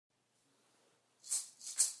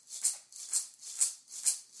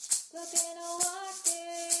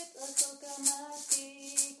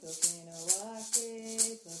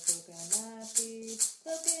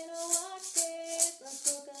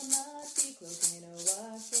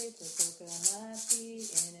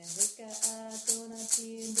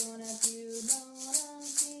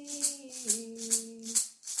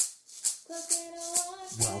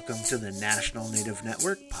Welcome to the National Native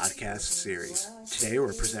Network podcast series. Today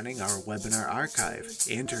we're presenting our webinar archive,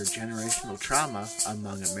 Intergenerational Trauma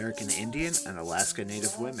Among American Indian and Alaska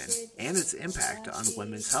Native Women, and its impact on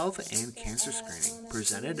women's health and cancer screening,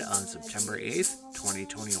 presented on September 8th,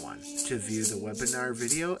 2021. To view the webinar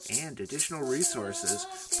video and additional resources,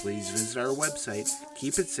 please visit our website,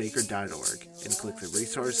 keepitsacred.org, and click the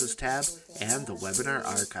Resources tab and the Webinar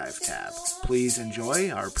Archive tab. Please enjoy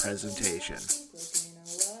our presentation.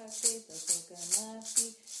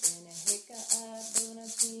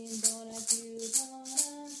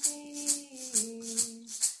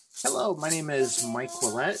 Hello, my name is Mike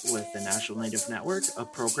Willett with the National Native Network, a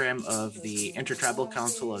program of the Intertribal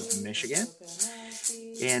Council of Michigan.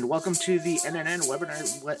 And welcome to the NNN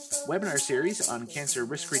webinar series on cancer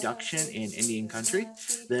risk reduction in Indian country.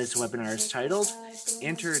 This webinar is titled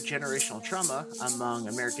Intergenerational Trauma Among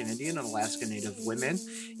American Indian and Alaska Native Women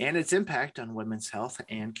and its Impact on Women's Health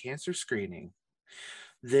and Cancer Screening.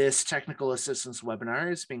 This technical assistance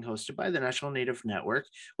webinar is being hosted by the National Native Network,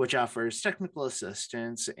 which offers technical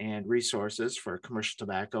assistance and resources for commercial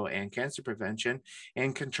tobacco and cancer prevention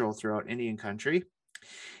and control throughout Indian country,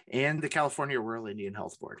 and the California Rural Indian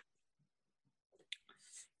Health Board.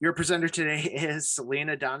 Your presenter today is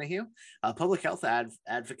Selena Donahue, a public health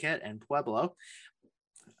advocate in Pueblo.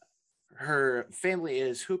 Her family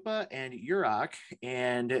is Hupa and Yurok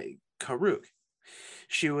and Karuk.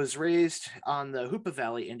 She was raised on the Hupa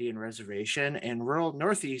Valley Indian Reservation in rural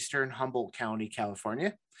northeastern Humboldt County,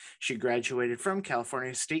 California. She graduated from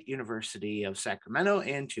California State University of Sacramento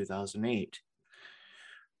in 2008.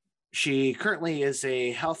 She currently is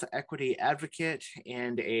a health equity advocate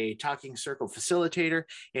and a talking circle facilitator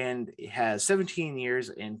and has 17 years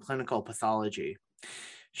in clinical pathology.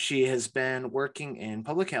 She has been working in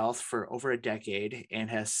public health for over a decade and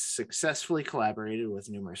has successfully collaborated with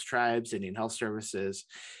numerous tribes, Indian health services,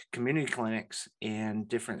 community clinics, and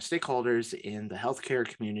different stakeholders in the healthcare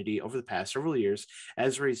community over the past several years.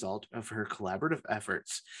 As a result of her collaborative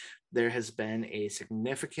efforts, there has been a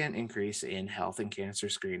significant increase in health and cancer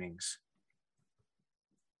screenings.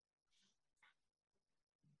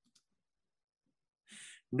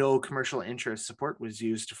 No commercial interest support was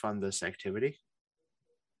used to fund this activity.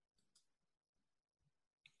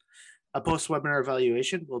 A post-webinar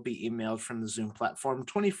evaluation will be emailed from the Zoom platform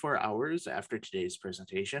 24 hours after today's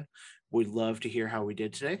presentation. We'd love to hear how we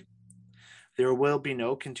did today. There will be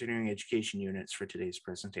no continuing education units for today's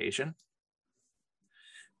presentation.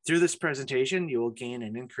 Through this presentation, you will gain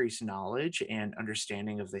an increased knowledge and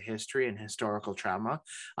understanding of the history and historical trauma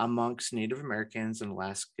amongst Native Americans and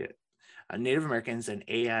Native Americans and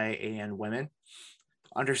AIAN women,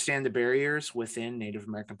 understand the barriers within Native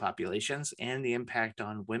American populations and the impact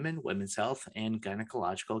on women, women's health, and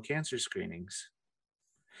gynecological cancer screenings.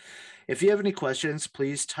 If you have any questions,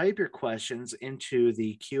 please type your questions into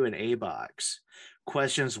the Q&A box.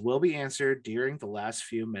 Questions will be answered during the last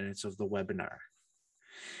few minutes of the webinar.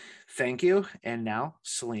 Thank you, and now,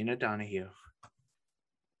 Selena Donahue.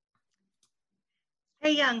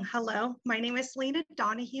 Hey Young, hello. My name is Selena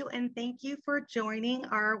Donahue, and thank you for joining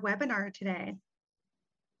our webinar today.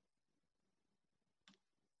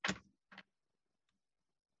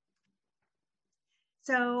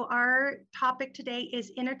 So our topic today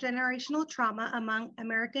is intergenerational trauma among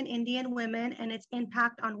American Indian women and its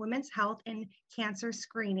impact on women's health and cancer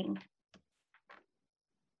screening.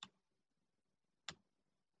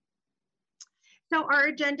 So our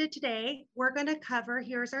agenda today, we're going to cover,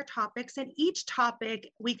 here's our topics, and each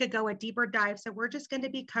topic we could go a deeper dive. So we're just going to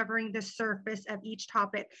be covering the surface of each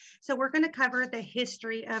topic. So we're going to cover the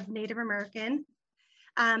history of Native American,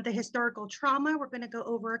 the historical trauma. We're going to go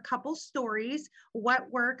over a couple stories,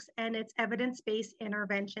 what works, and its evidence-based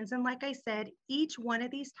interventions. And like I said, each one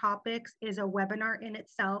of these topics is a webinar in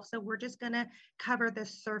itself. So we're just going to cover the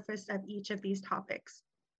surface of each of these topics.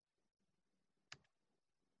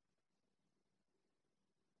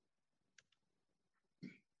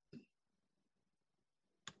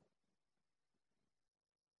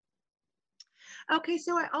 Okay,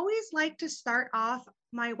 so I always like to start off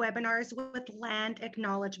my webinars with land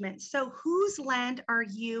acknowledgement. So whose land are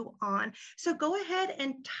you on? So go ahead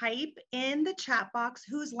and type in the chat box,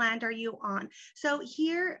 whose land are you on? So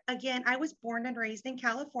here, again, I was born and raised in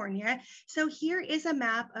California. So here is a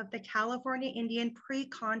map of the California Indian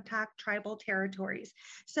pre-contact tribal territories.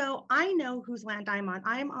 So I know whose land I'm on.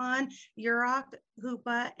 I'm on Yurok,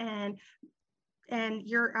 Hupa, and and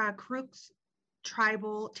your Crook's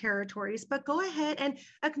tribal territories, but go ahead and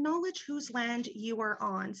acknowledge whose land you are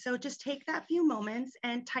on. So just take that few moments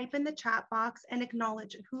and type in the chat box and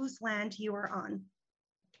acknowledge whose land you are on.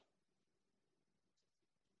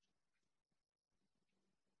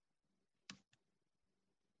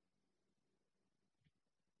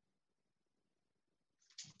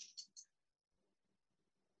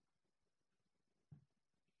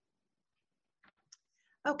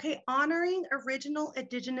 Okay, honoring original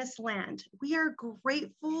indigenous land. We are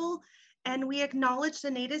grateful and we acknowledge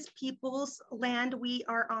the Native people's land we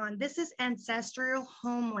are on. This is ancestral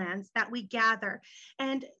homelands that we gather.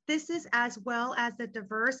 And this is as well as the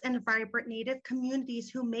diverse and vibrant Native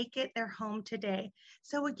communities who make it their home today.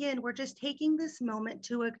 So again, we're just taking this moment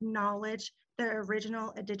to acknowledge the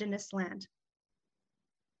original indigenous land.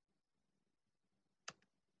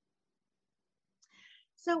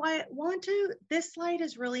 So this slide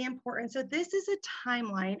is really important. So this is a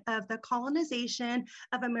timeline of the colonization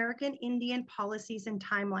of American Indian policies and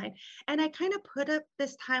timeline. And I kind of put up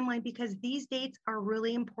this timeline because these dates are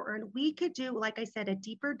really important. We could do, like I said, a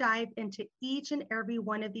deeper dive into each and every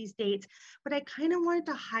one of these dates, but I kind of wanted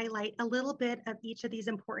to highlight a little bit of each of these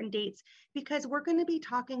important dates because we're going to be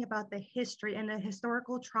talking about the history and the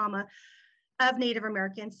historical trauma of Native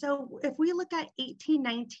Americans. So if we look at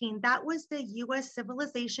 1819, that was the US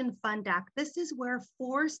Civilization Fund Act. This is where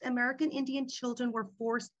forced American Indian children were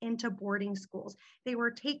forced into boarding schools. They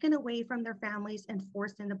were taken away from their families and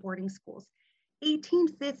forced into boarding schools.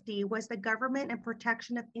 1850 was the Government and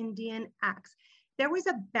Protection of Indian Acts. There was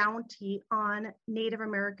a bounty on Native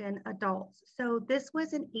American adults. So this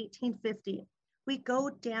was in 1850. We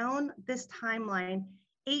go down this timeline,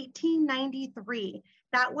 1893,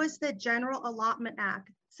 that was the General Allotment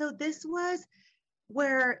Act. So this was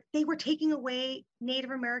where they were taking away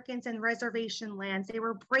Native Americans and reservation lands. They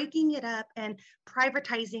were breaking it up and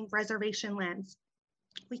privatizing reservation lands.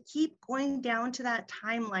 We keep going down to that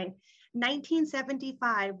timeline.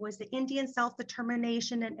 1975 was the Indian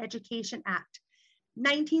Self-Determination and Education Act.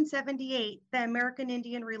 1978, the American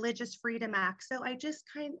Indian Religious Freedom Act. So I just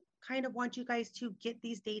kind of want you guys to get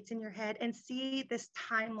these dates in your head and see this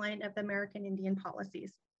timeline of the American Indian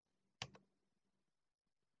policies.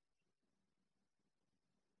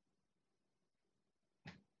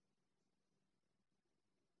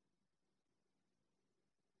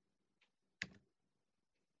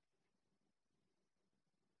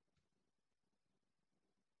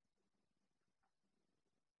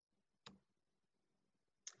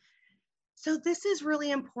 So this is really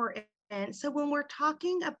important. So when we're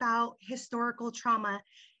talking about historical trauma,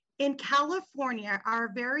 in California, our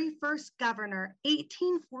very first governor,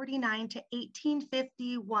 1849 to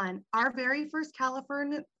 1851, our very first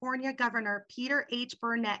California governor, Peter H.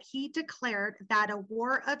 Burnett, he declared that a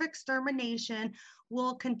war of extermination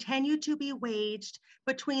will continue to be waged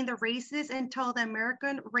between the races until the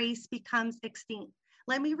American race becomes extinct.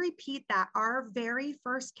 Let me repeat that. Our very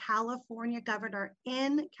first California governor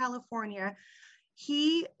in California,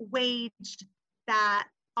 he waged that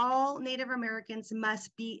all Native Americans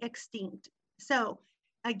must be extinct. So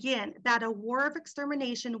again, that a war of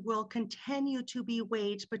extermination will continue to be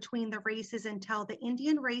waged between the races until the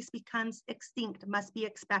Indian race becomes extinct must be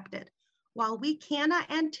expected. While we cannot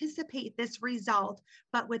anticipate this result,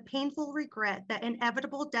 but with painful regret, the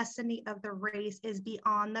inevitable destiny of the race is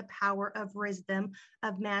beyond the power of wisdom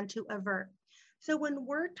of man to avert. So when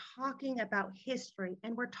we're talking about history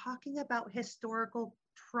and we're talking about historical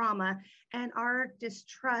trauma and our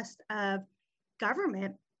distrust of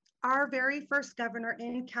government, our very first governor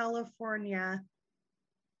in California,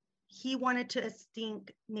 he wanted to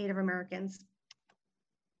extinct Native Americans.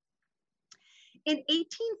 In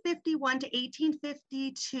 1851 to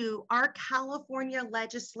 1852, our California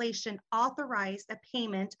legislation authorized a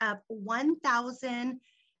payment of $10,000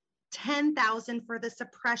 for the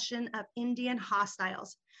suppression of Indian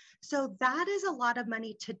hostiles. So that is a lot of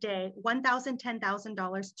money today, $1,000,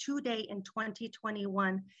 $10,000 today in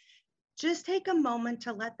 2021. Just take a moment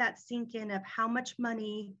to let that sink in of how much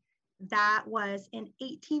money that was in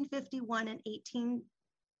 1851 and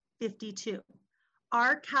 1852.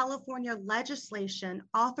 Our California legislation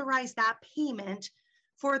authorized that payment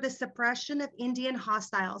for the suppression of Indian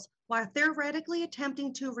hostiles. While theoretically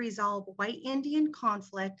attempting to resolve white Indian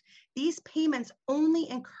conflict, these payments only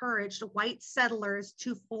encouraged white settlers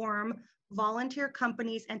to form volunteer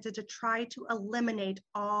companies and to try to eliminate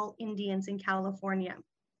all Indians in California.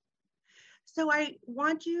 So I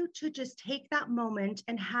want you to just take that moment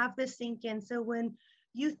and have this sink in. So when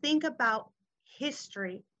you think about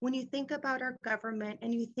history, when you think about our government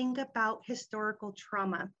and you think about historical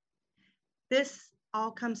trauma, this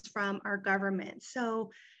all comes from our government.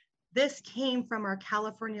 So this came from our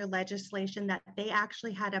California legislation that they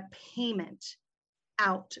actually had a payment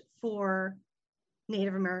out for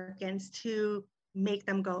Native Americans to make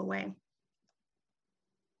them go away.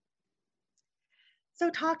 So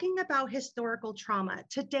talking about historical trauma,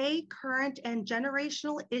 today, current and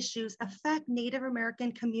generational issues affect Native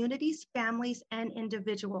American communities, families, and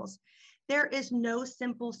individuals. There is no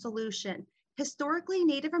simple solution. Historically,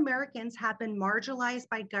 Native Americans have been marginalized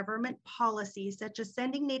by government policies, such as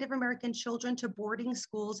sending Native American children to boarding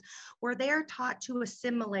schools where they are taught to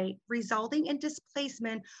assimilate, resulting in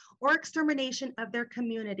displacement or extermination of their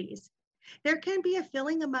communities. There can be a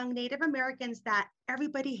feeling among Native Americans that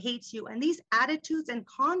everybody hates you, and these attitudes and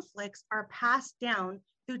conflicts are passed down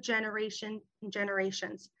through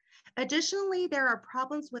generations. Additionally, there are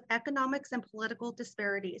problems with economics and political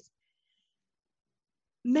disparities.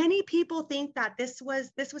 Many people think that this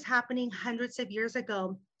was happening hundreds of years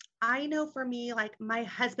ago. I know for me, like my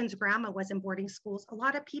husband's grandma was in boarding schools. A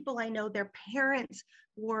lot of people I know, their parents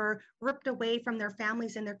were ripped away from their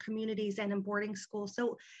families and their communities and in boarding schools.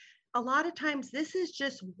 So a lot of times this is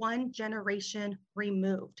just one generation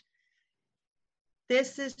removed.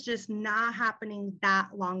 This is just not happening that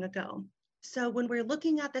long ago. So when we're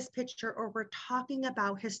looking at this picture or we're talking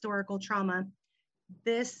about historical trauma,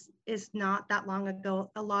 this is not that long ago.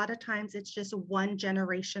 A lot of times it's just one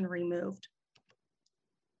generation removed.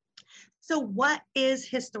 So what is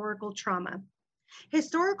historical trauma?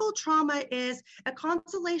 Historical trauma is a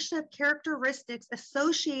constellation of characteristics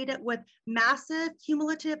associated with massive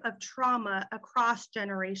cumulative of trauma across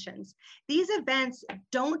generations. These events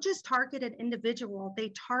don't just target an individual,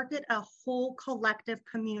 they target a whole collective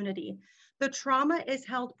community. The trauma is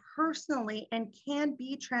held personally and can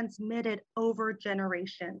be transmitted over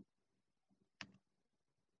generations.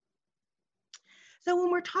 So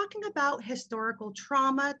when we're talking about historical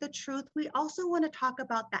trauma, the truth, we also want to talk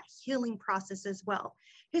about that healing process as well.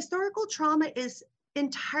 Historical trauma is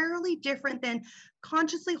entirely different than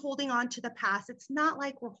consciously holding on to the past. It's not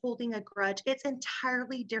like we're holding a grudge. It's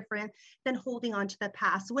entirely different than holding on to the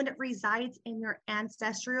past. When it resides in your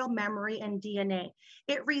ancestral memory and DNA,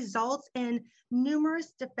 it results in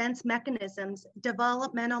numerous defense mechanisms,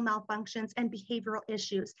 developmental malfunctions, and behavioral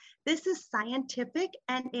issues. This is scientific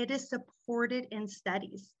and it is supported in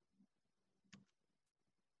studies.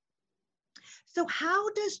 So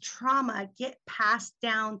how does trauma get passed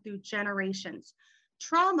down through generations?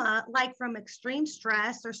 Trauma, like from extreme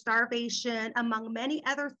stress or starvation, among many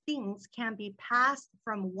other things, can be passed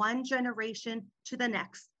from one generation to the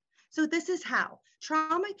next. So this is how.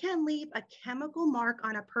 Trauma can leave a chemical mark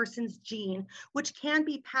on a person's gene, which can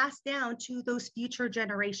be passed down to those future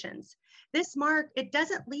generations. This mark, it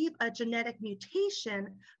doesn't leave a genetic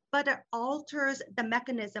mutation, but it alters the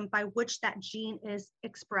mechanism by which that gene is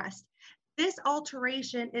expressed. This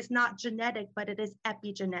alteration is not genetic, but it is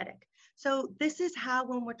epigenetic. So this is how,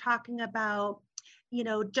 when we're talking about,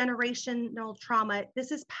 generational trauma,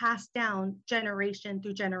 this is passed down generation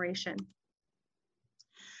through generation.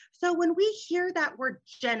 So when we hear that word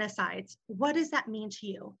genocides, what does that mean to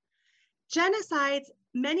you? Genocides,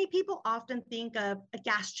 many people often think of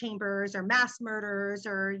gas chambers or mass murders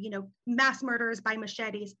or, mass murders by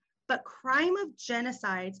machetes. But crime of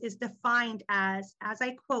genocides is defined as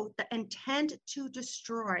I quote, the intent to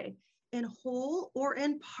destroy in whole or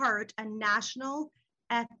in part a national,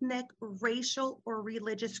 ethnic, racial, or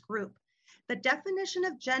religious group. The definition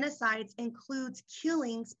of genocides includes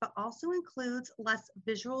killings, but also includes less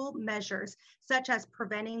visual measures, such as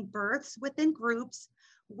preventing births within groups,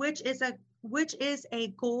 which is a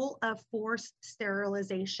goal of forced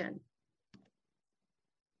sterilization.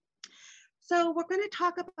 So we're going to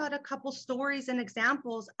talk about a couple stories and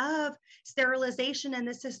examples of sterilization and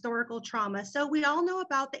this historical trauma. So we all know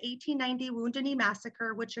about the 1890 Wounded Knee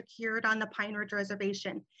Massacre, which occurred on the Pine Ridge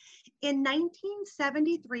Reservation. In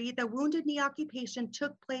 1973, the Wounded Knee occupation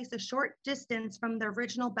took place a short distance from the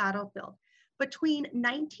original battlefield. Between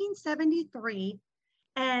 1973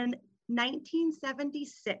 and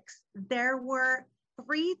 1976, there were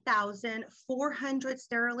 3,400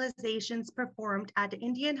 sterilizations performed at the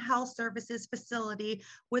Indian Health Services facility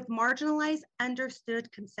with marginalized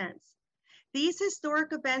understood consents. These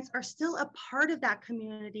historic events are still a part of that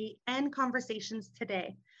community and conversations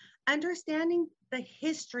today. Understanding the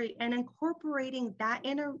history and incorporating that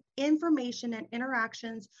information and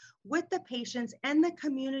interactions with the patients and the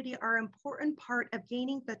community are an important part of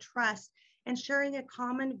gaining the trust and sharing a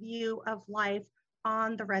common view of life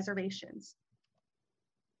on the reservations.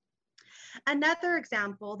 Another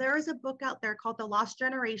example, there is a book out there called The Lost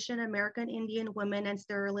Generation, American Indian Women and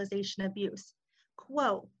Sterilization Abuse.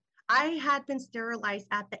 Quote, I had been sterilized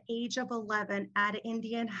at the age of 11 at an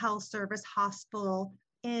Indian Health Service hospital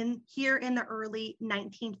here in the early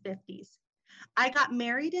 1950s. I got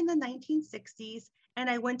married in the 1960s, and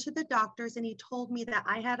I went to the doctors and he told me that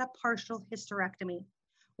I had a partial hysterectomy.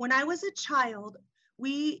 When I was a child,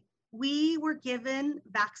 we were given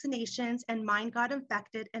vaccinations and mine got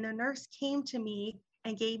infected, and a nurse came to me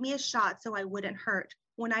and gave me a shot so I wouldn't hurt.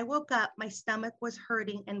 When I woke up, my stomach was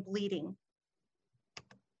hurting and bleeding.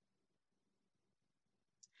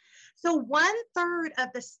 So 1/3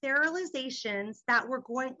 of the sterilizations that were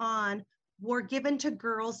going on were given to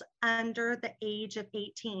girls under the age of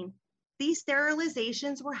 18. These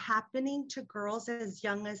sterilizations were happening to girls as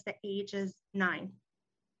young as the age of 9.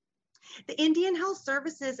 The Indian Health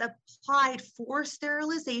Services applied for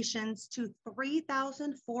sterilizations to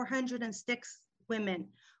 3,406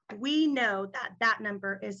 women. We know that that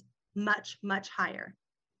number is much, much higher.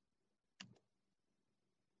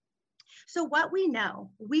 So what we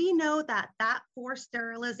know that forced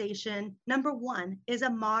sterilization, number one, is a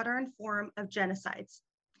modern form of genocides.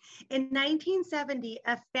 In 1970,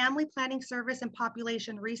 a Family Planning Service and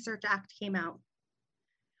Population Research Act came out.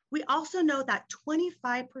 We also know that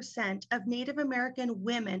 25% of Native American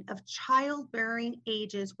women of childbearing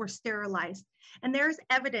ages were sterilized. And there's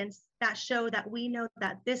evidence that show that we know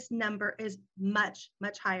that this number is much,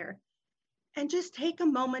 much higher. And just take a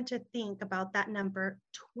moment to think about that number.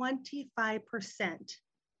 25%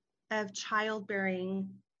 of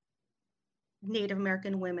childbearing Native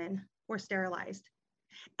American women were sterilized.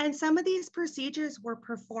 And some of these procedures were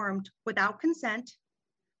performed without consent,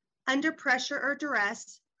 under pressure or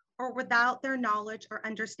duress, or without their knowledge or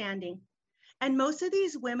understanding. And most of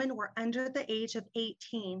these women were under the age of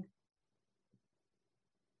 18.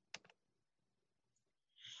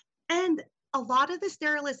 And a lot of the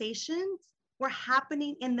sterilizations were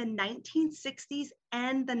happening in the 1960s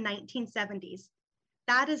and the 1970s.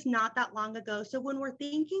 That is not that long ago. So when we're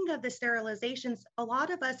thinking of the sterilizations, a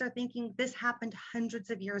lot of us are thinking this happened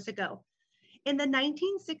hundreds of years ago. In the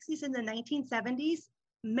 1960s and the 1970s,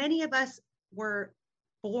 many of us were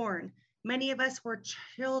born. Many of us were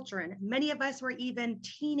children. Many of us were even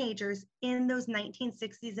teenagers in those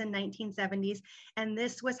 1960s and 1970s. And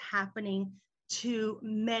this was happening to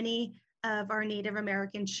many of our Native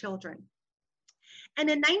American children. And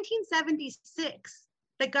in 1976,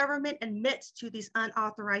 the government admits to these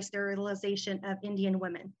unauthorized sterilization of Indian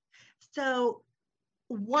women. So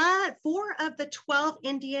 4 of the 12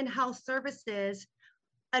 Indian Health Services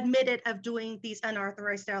admitted of doing these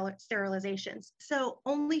unauthorized sterilizations. So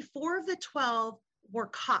only 4 of the 12 were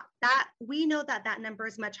caught. That we know that that number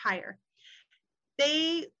is much higher.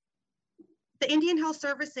 The Indian Health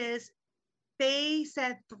Services, they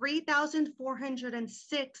said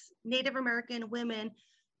 3,406 Native American women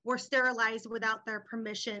were sterilized without their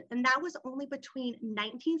permission. And that was only between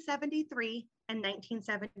 1973 and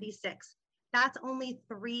 1976. That's only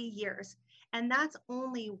 3 years. And that's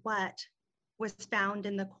only what was found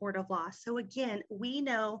in the court of law. So again, we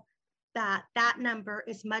know that that number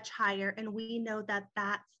is much higher, and we know that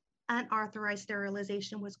that unauthorized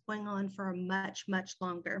sterilization was going on for much, much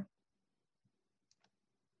longer.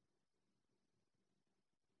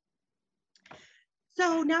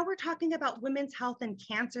 So now we're talking about women's health and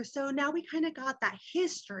cancer. So now we kind of got that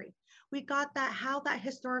history. We got that how that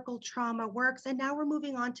historical trauma works. And now we're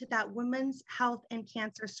moving on to that women's health and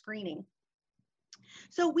cancer screening.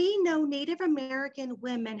 So we know Native American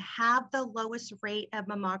women have the lowest rate of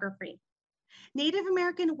mammography. Native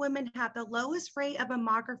American women have the lowest rate of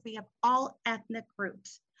mammography of all ethnic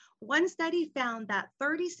groups. One study found that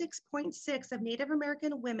 36.6% of Native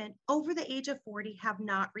American women over the age of 40 have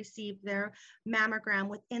not received their mammogram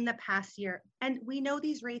within the past year. And we know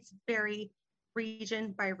these rates vary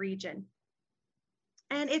region by region.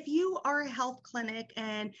 And if you are a health clinic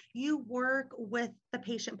and you work with the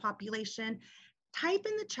patient population, type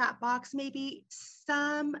in the chat box maybe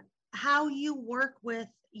how you work with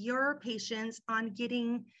your patients on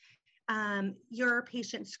getting your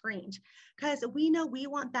patient screened, because we know we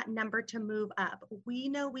want that number to move up. We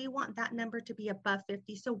know we want that number to be above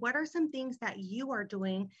 50. So what are some things that you are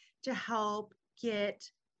doing to help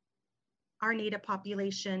get our Native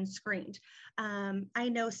population screened? I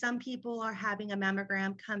know some people are having a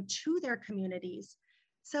mammogram come to their communities.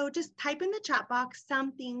 So just type in the chat box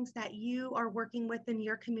some things that you are working with in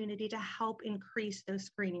your community to help increase those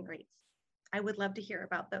screening rates. I would love to hear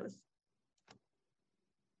about those.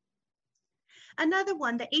 Another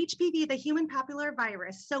one, the HPV, the human papillary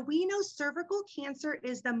virus. So we know cervical cancer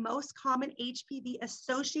is the most common HPV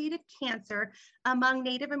associated cancer among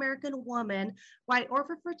Native American women, while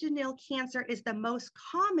oropharyngeal cancer is the most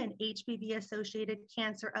common HPV associated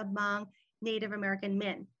cancer among Native American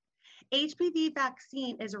men. HPV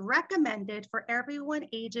vaccine is recommended for everyone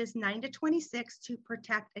ages 9 to 26 to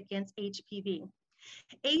protect against HPV.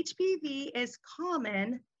 HPV is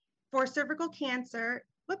common for cervical cancer.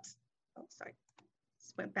 Whoops. Oh, sorry.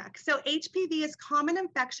 Just went back. So HPV is common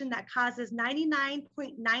infection that causes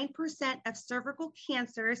 99.9% of cervical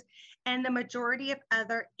cancers and the majority of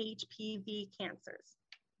other HPV cancers.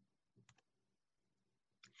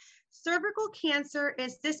 Cervical cancer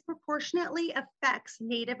is disproportionately affects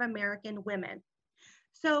Native American women.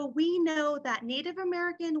 So we know that Native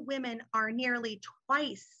American women are nearly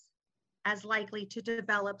twice as likely to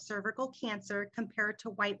develop cervical cancer compared to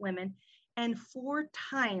white women, and 4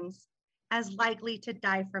 times as likely to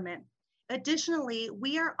die from it. Additionally,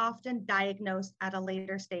 we are often diagnosed at a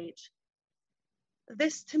later stage.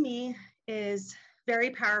 This to me is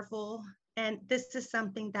very powerful, and this is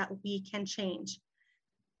something that we can change,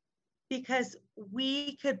 because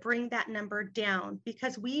we could bring that number down,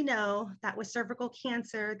 because we know that with cervical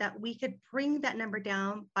cancer that we could bring that number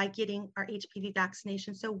down by getting our HPV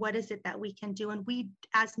vaccination. So what is it that we can do? And we,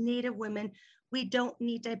 as Native women, we don't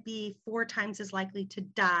need to be 4 times as likely to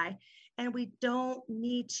die, and we don't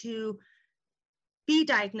need to be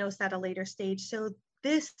diagnosed at a later stage. So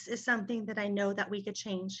this is something that I know that we could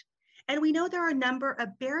change. And we know there are a number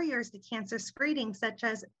of barriers to cancer screening, such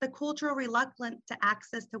as the cultural reluctance to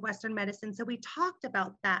access to Western medicine. So we talked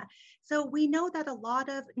about that. So we know that a lot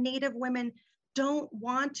of Native women don't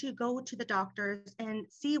want to go to the doctors and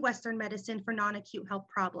see Western medicine for non-acute health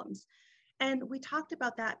problems. And we talked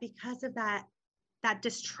about that because of that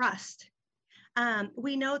distrust.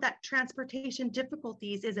 We know that transportation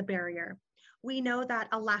difficulties is a barrier. We know that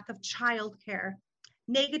a lack of childcare,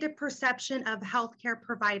 negative perception of healthcare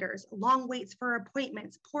providers, long waits for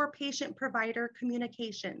appointments, poor patient-provider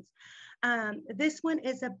communications. This one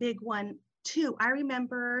is a big one too. I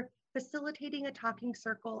remember facilitating a talking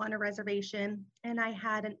circle on a reservation, and I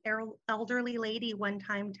had an elderly lady one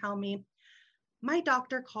time tell me, my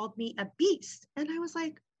doctor called me a beast. And I was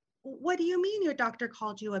like, what do you mean your doctor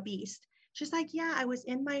called you a beast? She's like, yeah, I was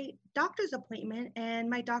in my doctor's appointment and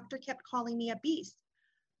my doctor kept calling me a beast.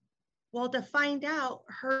 Well, to find out,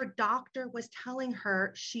 her doctor was telling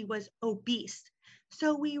her she was obese.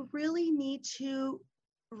 So we really need to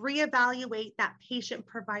reevaluate that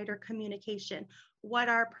patient-provider communication. What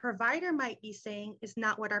our provider might be saying is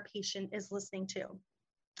not what our patient is listening to.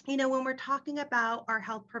 You know, when we're talking about our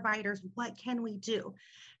health providers, what can we do?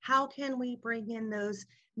 How can we bring in those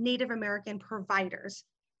Native American providers?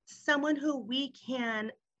 Someone who we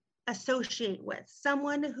can associate with,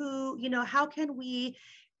 someone who, you know, how can we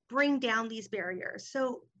bring down these barriers?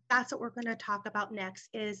 So that's what we're going to talk about next,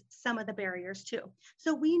 is some of the barriers too.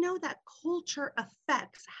 So we know that culture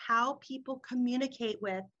affects how people communicate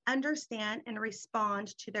with, understand, and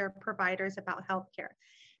respond to their providers about healthcare.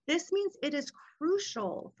 This means it is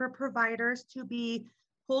crucial for providers to be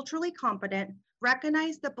culturally competent,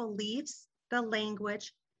 recognize the beliefs, the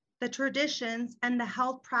language, the traditions, and the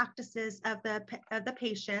health practices of the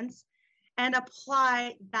patients, and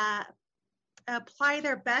apply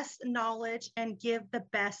their best knowledge and give the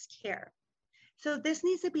best care. So this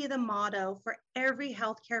needs to be the motto for every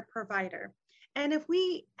healthcare provider. And if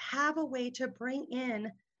we have a way to bring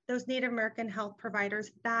in those Native American health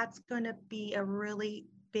providers, that's going to be a really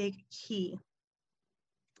big key.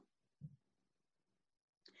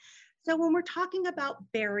 So when we're talking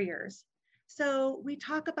about barriers, so we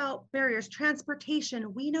talk about barriers,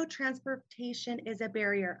 transportation. We know transportation is a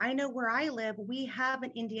barrier. I know where I live, we have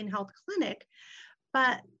an Indian health clinic,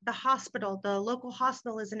 but the hospital, the local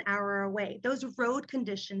hospital is an hour away. Those road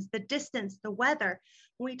conditions, the distance, the weather.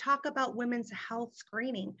 When we talk about women's health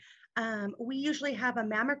screening, we usually have a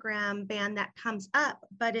mammogram van that comes up,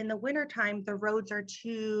 but in the wintertime, the roads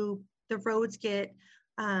get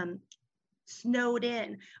snowed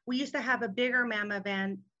in. We used to have a bigger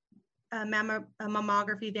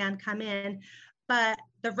mammography van come in, but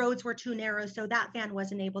the roads were too narrow, so that van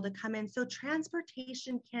wasn't able to come in. So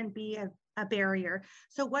transportation can be a barrier.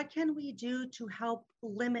 So what can we do to help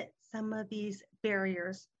limit some of these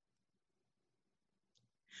barriers?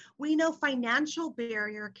 We know financial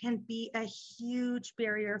barrier can be a huge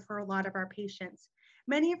barrier for a lot of our patients.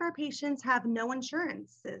 Many of our patients have no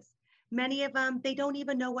insurances. Many of them, they don't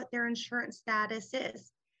even know what their insurance status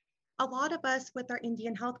is. A lot of us with our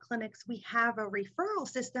Indian health clinics, we have a referral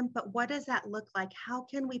system, but what does that look like? How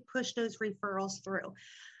can we push those referrals through?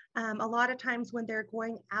 A lot of times when they're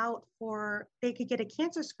going out they could get a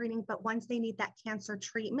cancer screening, but once they need that cancer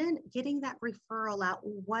treatment, getting that referral out,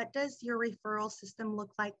 what does your referral system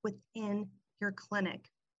look like within your clinic?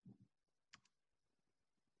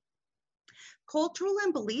 Cultural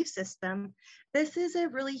and belief system. This is a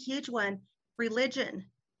really huge one. Religion,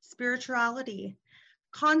 spirituality,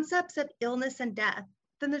 concepts of illness and death,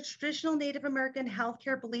 then the traditional Native American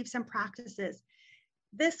healthcare beliefs and practices.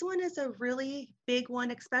 This one is a really big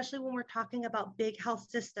one, especially when we're talking about big health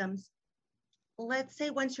systems. Let's say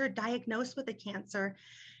once you're diagnosed with a cancer,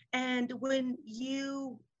 and when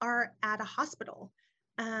you are at a hospital,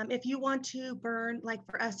 if you want to burn, like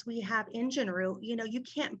for us, we have engine root, you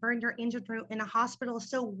can't burn your engine root in a hospital.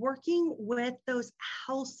 So working with those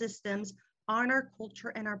health systems on our culture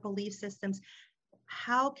and our belief systems,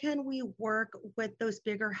 how can we work with those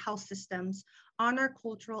bigger health systems on our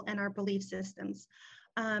cultural and our belief systems?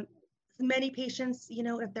 Many patients,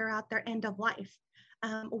 if they're at their end of life,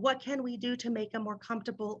 what can we do to make them more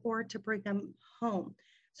comfortable or to bring them home?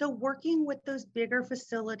 So working with those bigger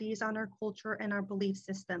facilities on our culture and our belief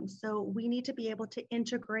systems. So we need to be able to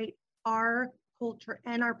integrate our culture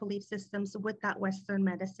and our belief systems with that Western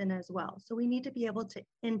medicine as well. So we need to be able to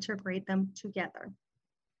integrate them together.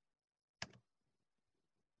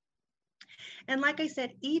 And like I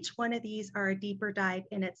said, each one of these are a deeper dive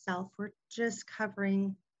in itself. We're just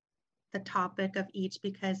covering the topic of each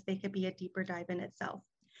because they could be a deeper dive in itself.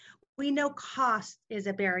 We know cost is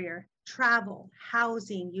a barrier. Travel,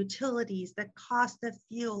 housing, utilities, the cost of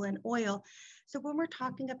fuel and oil. So when we're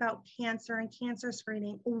talking about cancer and cancer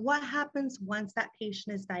screening, what happens once that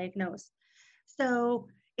patient is diagnosed? So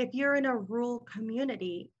if you're in a rural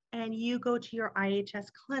community and you go to your IHS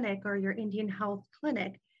clinic or your Indian Health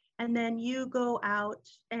clinic, and then you go out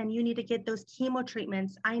and you need to get those chemo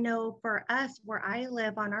treatments. I know for us, where I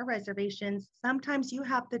live on our reservations, sometimes you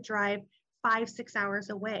have to drive 5-6 hours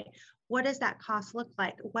away. What does that cost look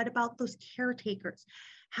like? What about those caretakers?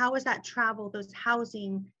 How is that travel, those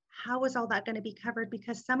housing? How is all that going to be covered?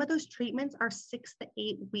 Because some of those treatments are 6 to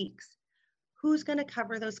 8 weeks. Who's going to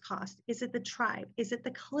cover those costs? Is it the tribe? Is it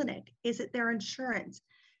the clinic? Is it their insurance?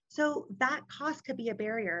 So that cost could be a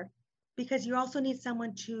barrier, because you also need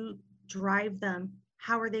someone to drive them.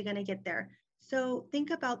 How are they going to get there? So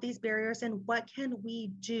think about these barriers and what can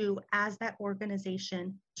we do as that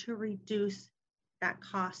organization to reduce that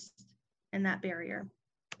cost and that barrier.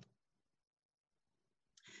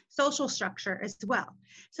 Social structure as well.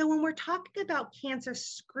 So when we're talking about cancer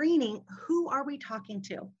screening, who are we talking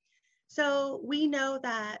to? So we know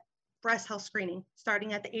that breast health screening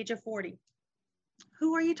starting at the age of 40.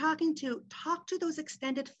 Who are you talking to? Talk to those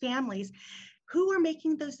extended families who are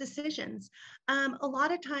making those decisions. A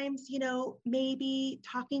lot of times, maybe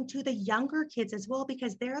talking to the younger kids as well,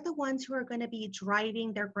 because they're the ones who are going to be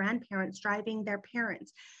driving their grandparents, driving their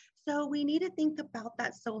parents. So we need to think about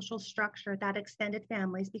that social structure, that extended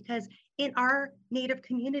families, because in our Native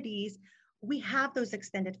communities, we have those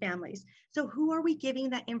extended families. So who are we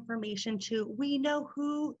giving that information to? We know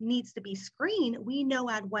who needs to be screened. We know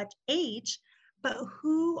at what age. But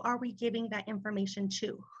who are we giving that information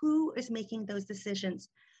to? Who is making those decisions?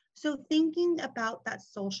 So thinking about that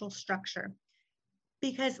social structure,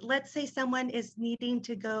 because let's say someone is needing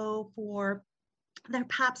to go for their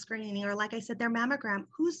Pap screening, or like I said, their mammogram,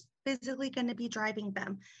 who's physically going to be driving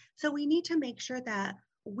them? So we need to make sure that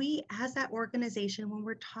we, as that organization, when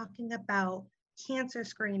we're talking about cancer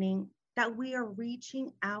screening, that we are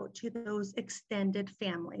reaching out to those extended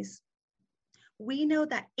families. We know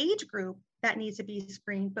that age group that needs to be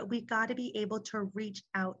screened, but we got to be able to reach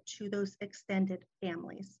out to those extended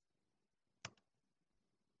families.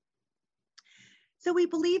 So we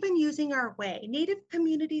believe in using our way. Native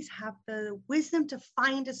communities have the wisdom to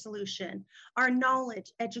find a solution. Our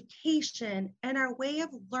knowledge, education, and our way of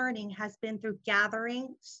learning has been through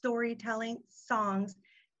gathering, storytelling, songs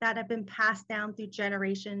that have been passed down through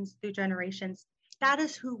generations. That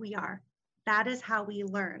is who we are. That is how we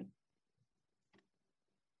learn.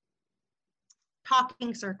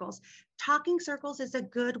 Talking circles. Talking circles is a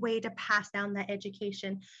good way to pass down that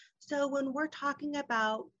education. So when we're talking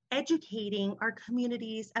about educating our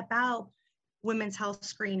communities about women's health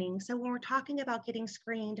screening, so when we're talking about getting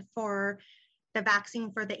screened for the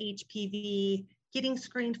vaccine for the HPV, getting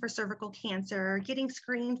screened for cervical cancer, getting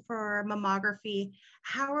screened for mammography,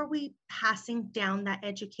 how are we passing down that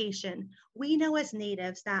education? We know as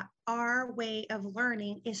Natives that our way of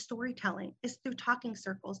learning is storytelling, is through talking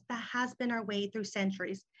circles. That has been our way through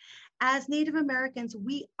centuries. As Native Americans,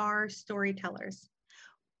 we are storytellers.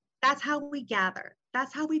 That's how we gather.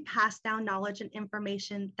 That's how we pass down knowledge and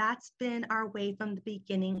information. That's been our way from the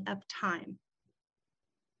beginning of time.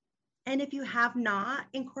 And if you have not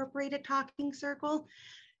incorporated Talking Circle,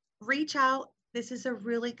 reach out. This is a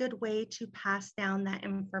really good way to pass down that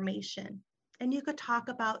information. And you could talk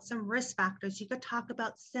about some risk factors. You could talk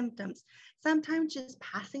about symptoms. Sometimes just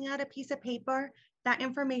passing out a piece of paper, that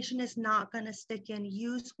information is not going to stick in.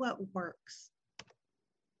 Use what works.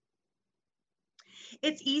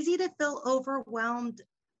 It's easy to feel overwhelmed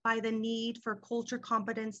by the need for culture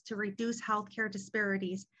competence to reduce healthcare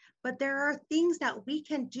disparities, but there are things that we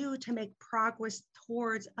can do to make progress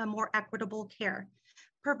towards a more equitable care.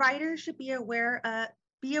 Providers should be aware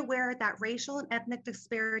that racial and ethnic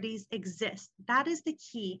disparities exist. That is the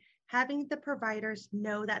key, having the providers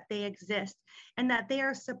know that they exist and that they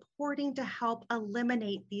are supporting to help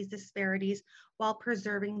eliminate these disparities while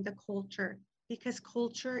preserving the culture, because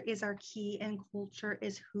culture is our key and culture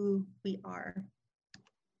is who we are.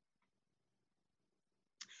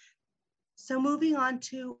 So moving on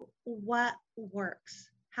to what works.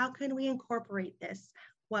 How can we incorporate this?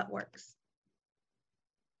 What works?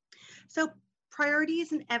 So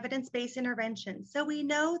priorities and evidence-based intervention. So we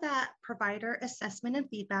know that provider assessment and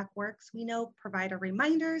feedback works. We know provider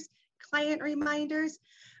reminders, client reminders,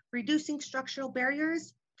 reducing structural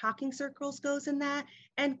barriers, Talking Circles goes in that,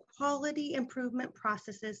 and quality improvement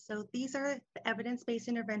processes. So these are the evidence-based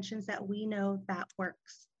interventions that we know that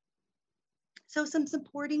works. So some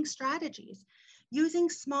supporting strategies, using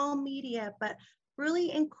small media, but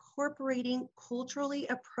really incorporating culturally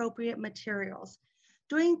appropriate materials,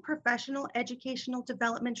 doing professional educational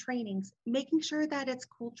development trainings, making sure that it's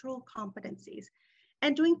cultural competencies,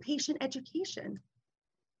 and doing patient education.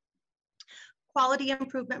 Quality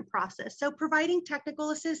improvement process. So providing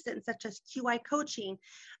technical assistance such as QI coaching,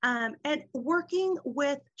 and working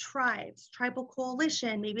with tribes, tribal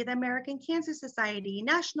coalition, maybe the American Cancer Society,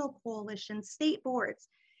 national coalition, state boards.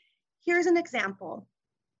 Here's an example.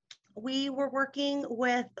 We were working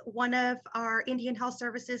with one of our Indian Health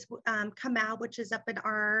Services, Kamau, which is up in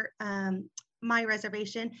our my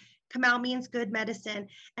reservation. Kamau means good medicine.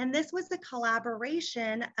 And this was the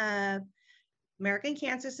collaboration of American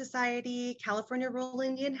Cancer Society, California Rural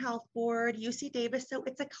Indian Health Board, UC Davis. So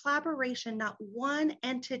it's a collaboration. Not one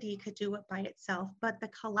entity could do it by itself, but the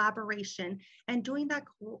collaboration and doing that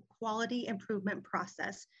quality improvement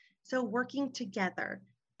process. So working together,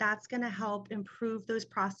 that's going to help improve those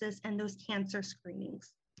process and those cancer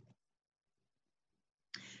screenings.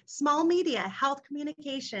 Small media, health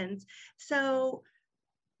communications. So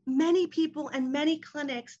many people and many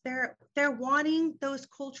clinics, they're wanting those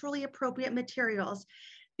culturally appropriate materials.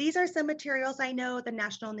 These are some materials I know the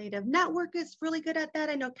National Native Network is really good at that.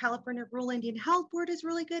 I know California Rural Indian Health Board is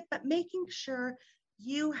really good, but making sure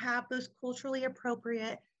you have those culturally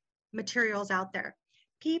appropriate materials out there.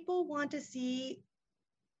 People want to see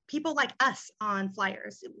people like us on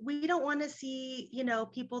flyers. We don't want to see,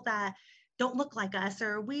 people that don't look like us,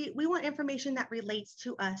 or we want information that relates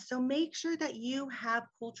to us. So make sure that you have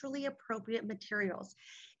culturally appropriate materials.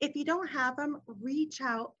 If you don't have them, reach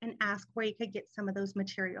out and ask where you could get some of those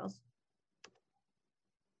materials.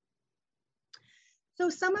 So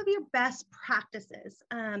some of your best practices,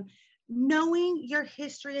 knowing your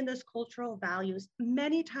history and those cultural values.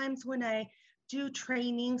 Many times when I do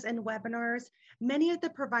trainings and webinars, many of the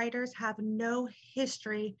providers have no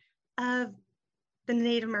history of the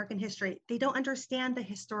Native American history. They don't understand the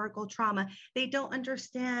historical trauma. They don't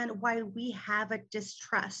understand why we have a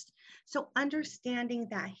distrust. So understanding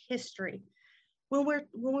that history. When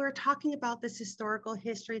we're talking about this historical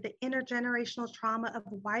history, the intergenerational trauma of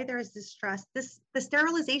why there is distrust, the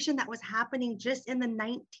sterilization that was happening just in the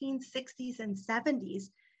 1960s and 70s,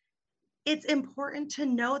 it's important to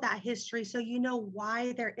know that history so you know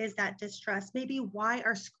why there is that distrust, maybe why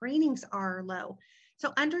our screenings are low.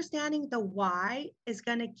 So understanding the why is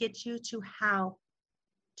going to get you to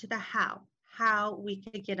the how we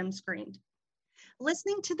could get them screened.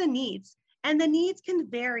 Listening to the needs, and the needs can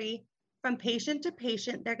vary from patient to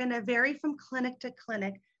patient. They're going to vary from clinic to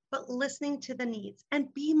clinic, but listening to the needs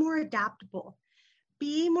and be more adaptable,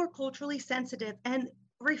 be more culturally sensitive, and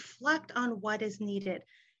reflect on what is needed.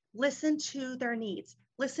 Listen to their needs.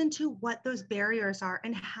 Listen to what those barriers are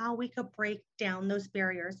and how we could break down those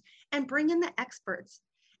barriers, and bring in the experts,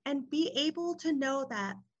 and be able to know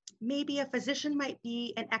that maybe a physician might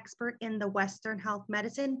be an expert in the Western health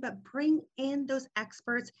medicine, but bring in those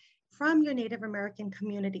experts from your Native American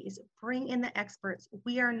communities. Bring in the experts.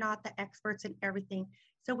 We are not the experts in everything.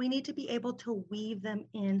 So we need to be able to weave them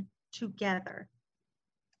in together.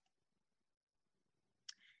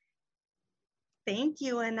 Thank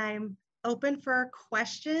you, and I'm open for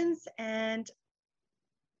questions, and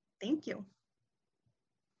thank you.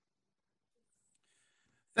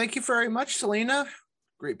 Thank you very much, Selena.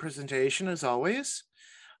 Great presentation as always.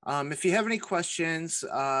 If you have any questions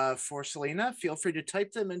for Selena, feel free to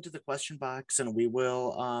type them into the question box and we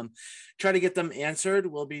will try to get them answered.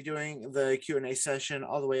 We'll be doing the Q&A session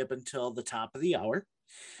all the way up until the top of the hour.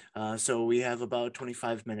 So we have about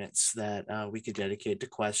 25 minutes that we could dedicate to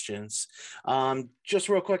questions. Just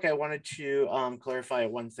real quick, I wanted to clarify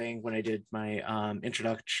one thing when I did my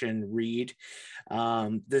introduction read.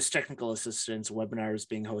 This technical assistance webinar is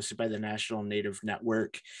being hosted by the National Native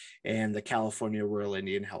Network and the California Rural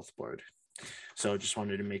Indian Health Board. So just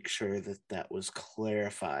wanted to make sure that that was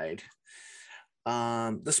clarified.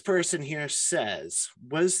 This person here says,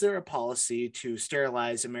 was there a policy to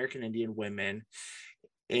sterilize American Indian women,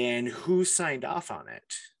 and who signed off on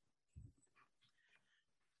it?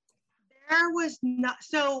 There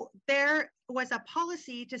was a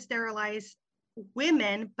policy to sterilize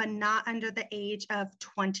women, but not under the age of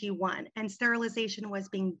 21. And sterilization was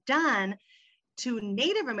being done to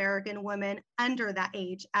Native American women under that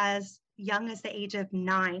age, as young as the age of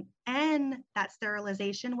 9. And that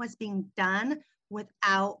sterilization was being done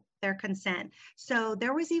without their consent. So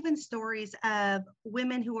there was even stories of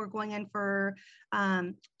women who were going in for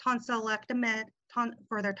tonsillectomy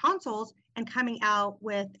for their tonsils and coming out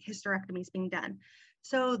with hysterectomies being done.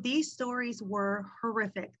 So these stories were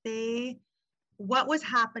horrific. What was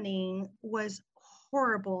happening was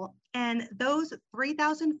horrible. And those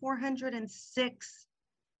 3,406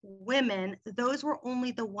 women, those were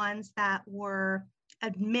only the ones that were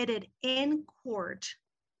admitted in court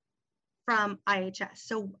from IHS.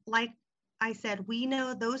 So like I said, we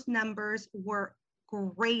know those numbers were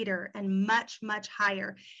greater and much, much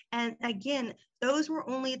higher. And again, those were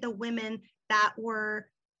only the women that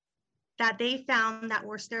they found that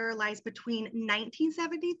were sterilized between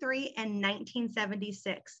 1973 and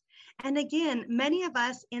 1976. And again, many of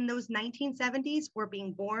us in those 1970s were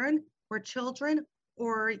being born, were children,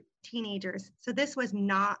 or teenagers. So this was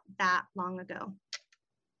not that long ago.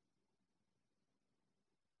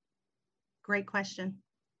 Great question.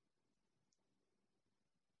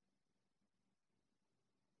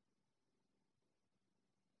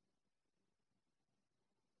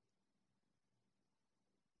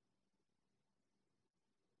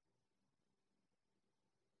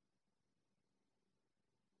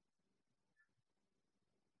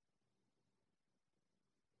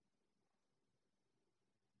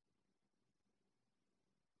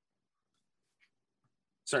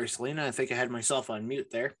 Sorry, Selena, I think I had myself on mute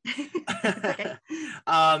there. Okay.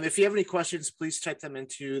 If you have any questions, please type them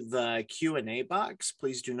into the Q&A box.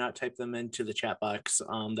 Please do not type them into the chat box.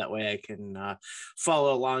 That way I can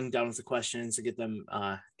follow along down with the questions and get them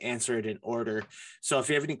answered in order. So if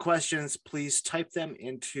you have any questions, please type them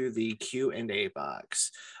into the Q&A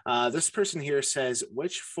box. This person here says,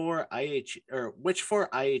 which four IHS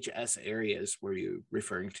areas were you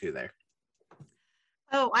referring to there?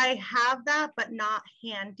 Oh, I have that, but not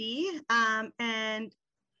handy. And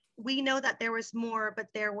we know that there was more, but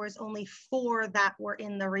there was only 4 that were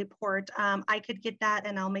in the report. I could get that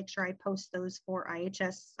and I'll make sure I post those 4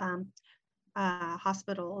 IHS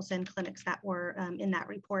hospitals and clinics that were in that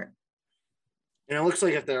report. And it looks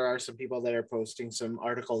like if there are some people that are posting some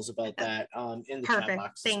articles about that in the chat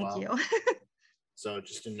box as well. Thank you. So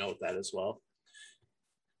just to note that as well.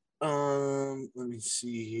 Let me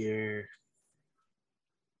see here.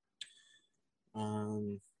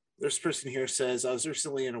 This person here says, I was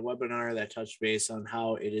recently in a webinar that touched base on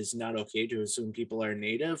how it is not okay to assume people are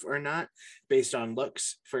Native or not based on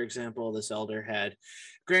looks. For example, this elder had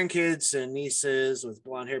grandkids and nieces with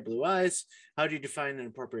blonde hair, blue eyes. How do you define an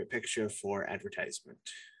appropriate picture for advertisement?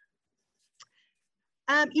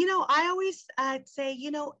 I always say,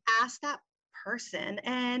 ask that person,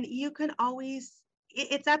 and you can always,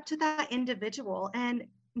 it's up to that individual. And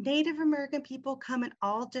Native American people come in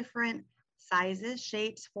all different sizes,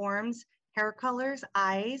 shapes, forms, hair colors,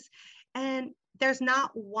 eyes, and there's not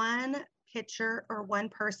one picture or one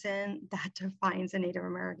person that defines a Native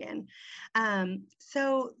American.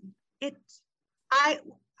 So I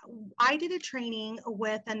did a training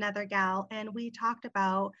with another gal, and we talked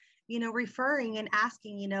about referring and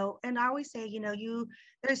asking, and I always say,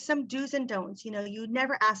 there's some do's and don'ts, you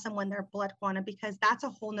never ask someone their blood quantum, because that's a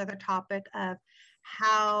whole nother topic of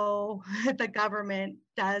how the government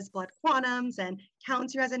does blood quantums and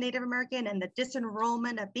counts you as a Native American, and the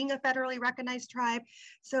disenrollment of being a federally recognized tribe.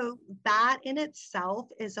 So that in itself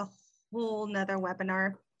is a whole nother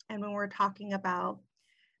webinar. And when we're talking about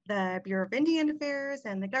the Bureau of Indian Affairs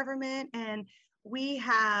and the government, and we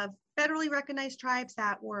have federally recognized tribes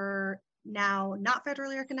that were now not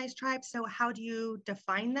federally recognized tribes. So how do you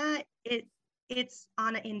define that? It's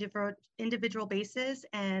on an individual basis,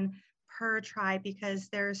 and per tribe because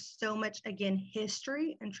there's so much, again,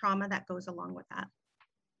 history and trauma that goes along with that.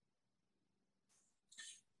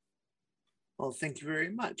 Well, thank you very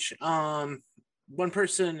much. One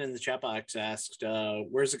person in the chat box asked,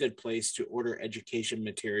 where's a good place to order education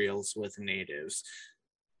materials with natives?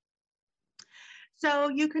 So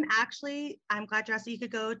you can actually, I'm glad you asked, you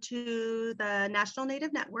could go to the National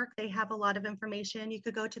Native Network. They have a lot of information. You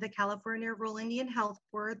could go to the California Rural Indian Health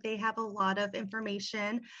Board. They have a lot of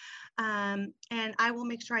information. And I will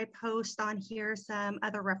make sure I post on here some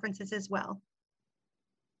other references as well.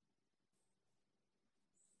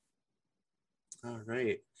 All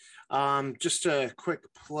right. Just a quick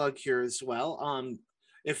plug here as well.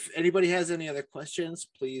 If anybody has any other questions,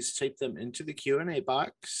 please type them into the Q&A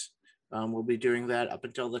box. We'll be doing that up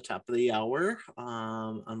until the top of the hour,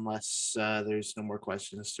 unless there's no more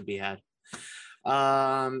questions to be had.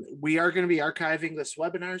 We are going to be archiving this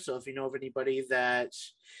webinar, so if you know of anybody that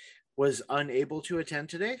was unable to attend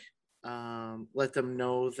today, let them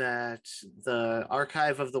know that the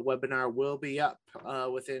archive of the webinar will be up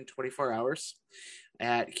within 24 hours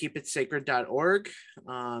at keepitsacred.org.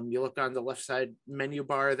 You look on the left side menu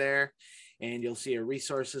bar there, and you'll see a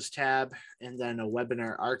resources tab and then a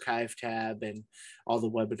webinar archive tab, and all the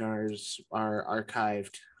webinars are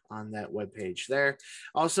archived on that webpage there.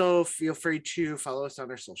 Also, feel free to follow us on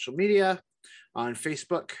our social media on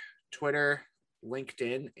Facebook, Twitter,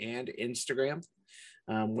 LinkedIn, and Instagram.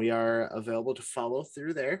 We are available to follow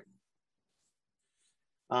through there.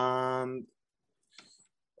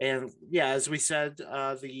 And yeah, as we said,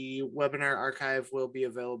 the webinar archive will be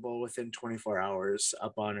available within 24 hours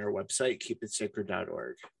up on our website,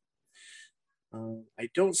 keepitsacred.org. I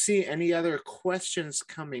don't see any other questions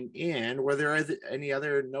coming in. Were there any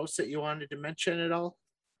other notes that you wanted to mention at all?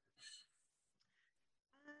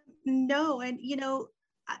 No, and you know,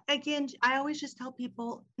 again, I always just tell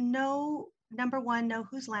people, number one, know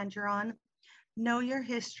whose land you're on, know your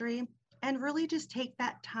history, and really just take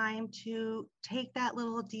that time to take that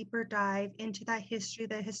little deeper dive into that history,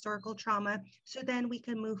 the historical trauma, so then we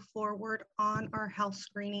can move forward on our health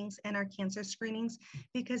screenings and our cancer screenings,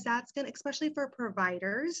 because that's going to, especially for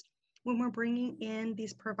providers, when we're bringing in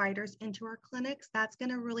these providers into our clinics, that's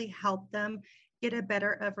going to really help them get a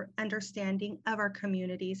better understanding of our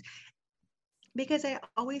communities. Because I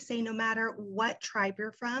always say, no matter what tribe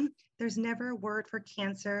you're from, there's never a word for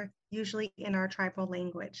cancer, usually in our tribal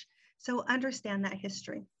language. So understand that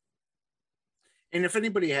history. And if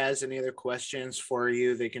anybody has any other questions for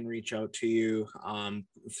you, they can reach out to you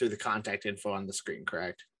through the contact info on the screen,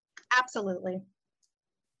 correct? Absolutely.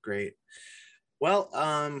 Great. Well,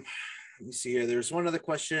 let me see here. There's one other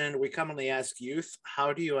question we commonly ask youth.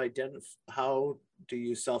 How do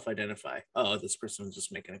you self-identify? Oh, this person was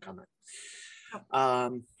just making a comment.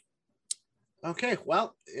 Okay,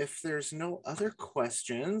 well, if there's no other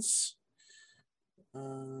questions,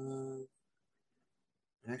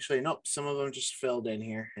 actually, nope, some of them just filled in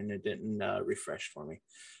here and it didn't refresh for me.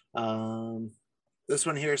 This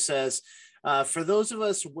one here says, for those of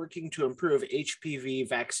us working to improve HPV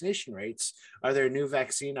vaccination rates, are there new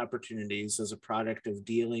vaccine opportunities as a product of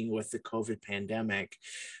dealing with the COVID pandemic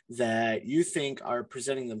that you think are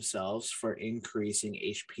presenting themselves for increasing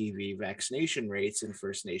HPV vaccination rates in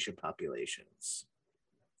First Nation populations?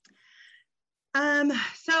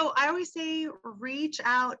 So I always say reach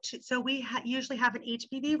out. So we usually have an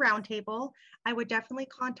HPV roundtable. I would definitely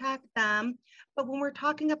contact them. But when we're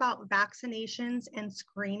talking about vaccinations and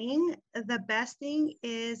screening, the best thing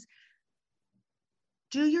is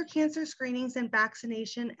do your cancer screenings and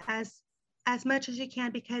vaccination as much as you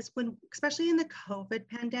can, because especially in the COVID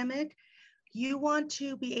pandemic, you want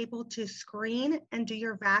to be able to screen and do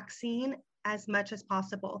your vaccine as much as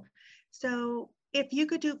possible. So if you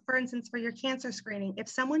could do, for instance, for your cancer screening, if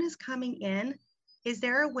someone is coming in, is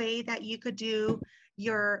there a way that you could do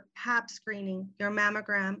your Pap screening, your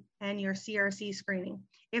mammogram, and your CRC screening?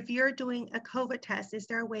 If you're doing a COVID test, is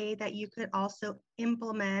there a way that you could also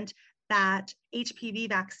implement that HPV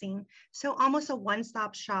vaccine? So almost a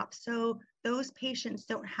one-stop shop. So those patients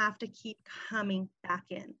don't have to keep coming back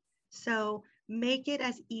in. So make it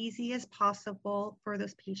as easy as possible for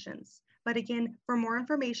those patients. But again, for more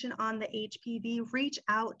information on the HPV, reach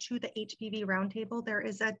out to the HPV Roundtable. There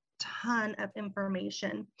is a ton of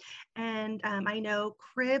information. And I know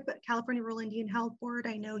CRIB, California Rural Indian Health Board,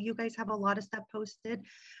 I know you guys have a lot of stuff posted.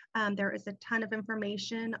 There is a ton of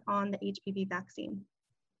information on the HPV vaccine.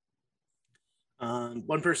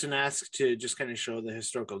 One person asked to just kind of show the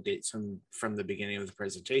historical dates from the beginning of the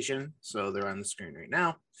presentation. So they're on the screen right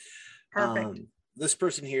now. Perfect. This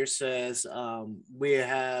person here says, we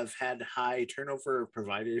have had high turnover of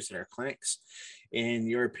providers at our clinics. In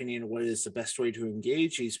your opinion, what is the best way to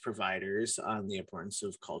engage these providers on the importance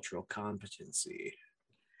of cultural competency?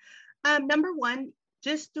 Number one,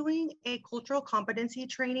 just doing a cultural competency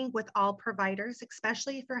training with all providers,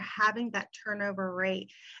 especially if you're having that turnover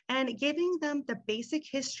rate, and giving them the basic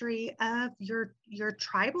history of your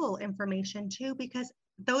tribal information too, because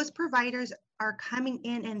those providers are coming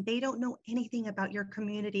in and they don't know anything about your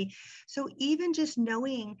community. So even just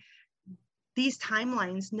knowing these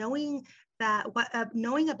timelines, knowing that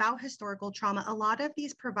knowing about historical trauma, a lot of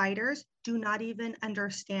these providers do not even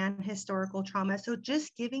understand historical trauma. So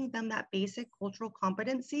just giving them that basic cultural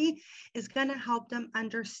competency is going to help them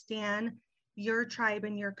understand your tribe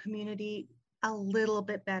and your community a little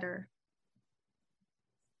bit better.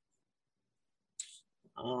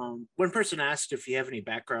 One person asked if you have any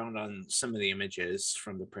background on some of the images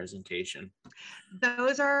from the presentation.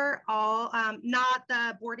 Those are all, not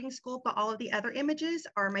the boarding school, but all of the other images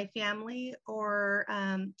are my family or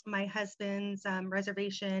my husband's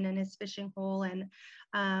reservation and his fishing hole, and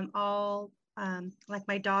all like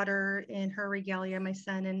my daughter in her regalia, my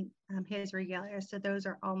son in his regalia. So those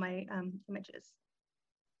are all my images.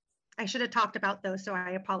 I should have talked about those, so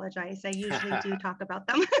I apologize. I usually do talk about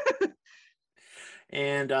them.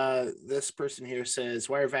 And this person here says,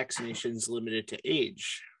 why are vaccinations limited to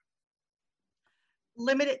age?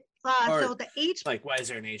 Limited, so the age, like, why is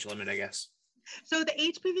there an age limit, I guess? So the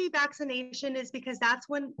HPV vaccination is because that's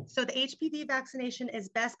when, so the HPV vaccination is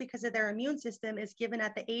best because of their immune system is given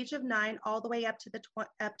at the age of 9 all the way up to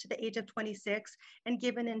the age of 26, and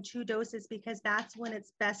given in 2 doses because that's when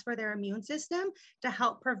it's best for their immune system to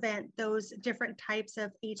help prevent those different types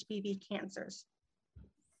of HPV cancers.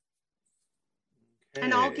 Okay.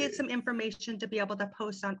 And I'll get some information to be able to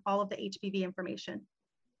post on all of the HPV information.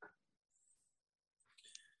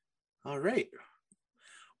 All right.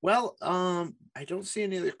 Well, I don't see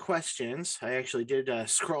any other questions. I actually did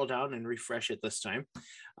scroll down and refresh it this time.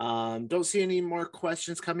 Don't see any more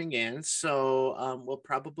questions coming in, so we'll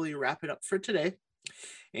probably wrap it up for today.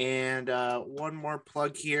 And one more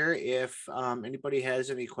plug here. If anybody has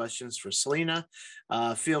any questions for Selena,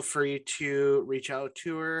 feel free to reach out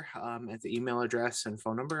to her at the email address and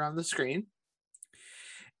phone number on the screen.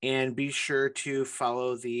 And be sure to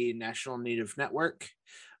follow the National Native Network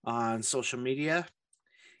on social media.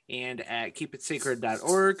 And at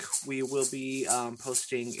keepitsacred.org, we will be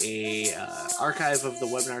posting a archive of the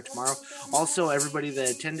webinar tomorrow. Also, everybody that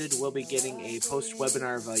attended will be getting a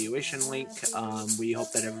post-webinar evaluation link. We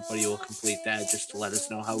hope that everybody will complete that just to let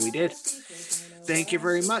us know how we did. Thank you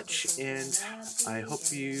very much, and I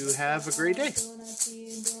hope you have a great day.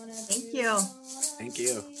 Thank you. Thank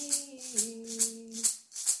you.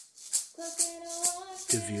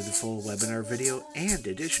 To view the full webinar video and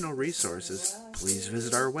additional resources, please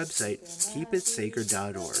visit our website,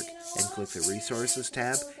 keepitsacred.org, and click the Resources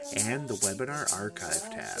tab and the Webinar Archive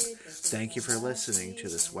tab. Thank you for listening to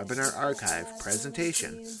this Webinar Archive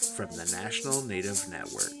presentation from the National Native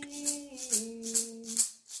Network.